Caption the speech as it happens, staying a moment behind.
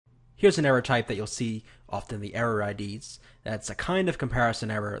Here's an error type that you'll see often in the error IDs. That's a kind of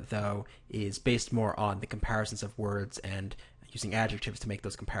comparison error, though, is based more on the comparisons of words and using adjectives to make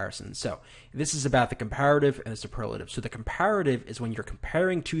those comparisons. So this is about the comparative and the superlative. So the comparative is when you're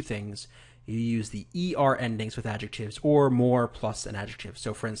comparing two things, you use the ER endings with adjectives or more plus an adjective.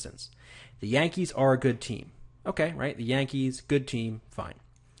 So for instance, the Yankees are a good team. Okay, right? The Yankees, good team, fine.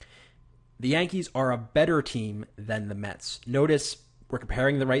 The Yankees are a better team than the Mets. Notice we're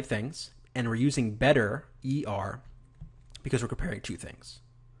comparing the right things, and we're using better, ER, because we're comparing two things.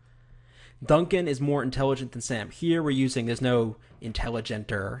 Duncan is more intelligent than Sam. Here we're using, there's no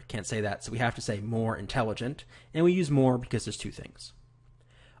intelligenter, can't say that, so we have to say more intelligent, and we use more because there's two things.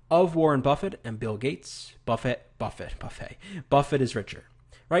 Of Warren Buffett and Bill Gates, Buffett is richer,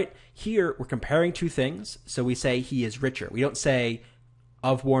 right? Here we're comparing two things, so we say he is richer. We don't say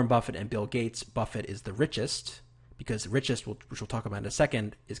of Warren Buffett and Bill Gates, Buffett is the richest, because the richest, which we'll talk about in a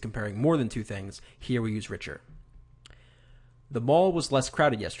second, is comparing more than two things. Here we use richer. The mall was less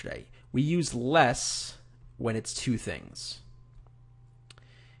crowded yesterday. We use less when it's two things.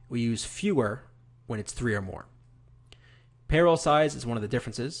 We use fewer when it's three or more. Payroll size is one of the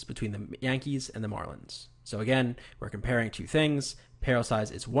differences between the Yankees and the Marlins. So again, we're comparing two things. Payroll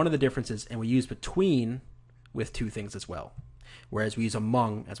size is one of the differences, and we use between with two things as well. Whereas we use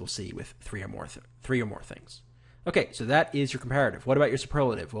among, as we'll see, with three or more things. Okay, so that is your comparative. What about your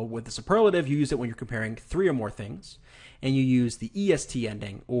superlative? Well, with the superlative, you use it when you're comparing three or more things, and you use the EST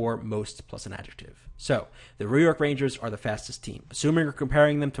ending, or most plus an adjective. So, the New York Rangers are the fastest team. Assuming you're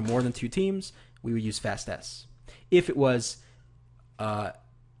comparing them to more than two teams, we would use fast S. If it was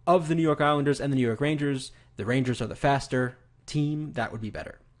of the New York Islanders and the New York Rangers, the Rangers are the faster team, that would be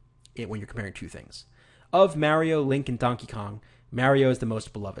better when you're comparing two things. Of Mario, Link, and Donkey Kong, Mario is the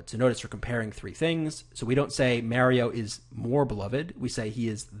most beloved. So notice we're comparing three things. So we don't say Mario is more beloved. We say he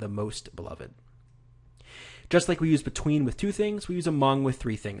is the most beloved. Just like we use between with two things, we use among with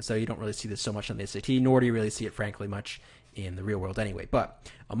three things. So you don't really see this so much on the SAT, nor do you really see it, frankly, much in the real world anyway. But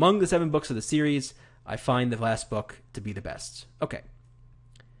among the 7 books of the series, I find the last book to be the best. Okay.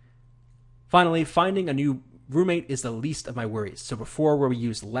 Finally, finding a new roommate is the least of my worries. So before, where we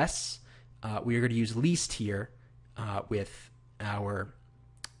use less, we are going to use least here with our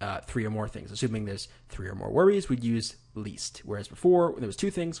three or more things. Assuming there's three or more worries, we'd use least. Whereas before, when there was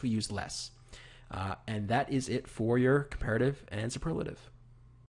two things, we used less. And that is it for your comparative and superlative.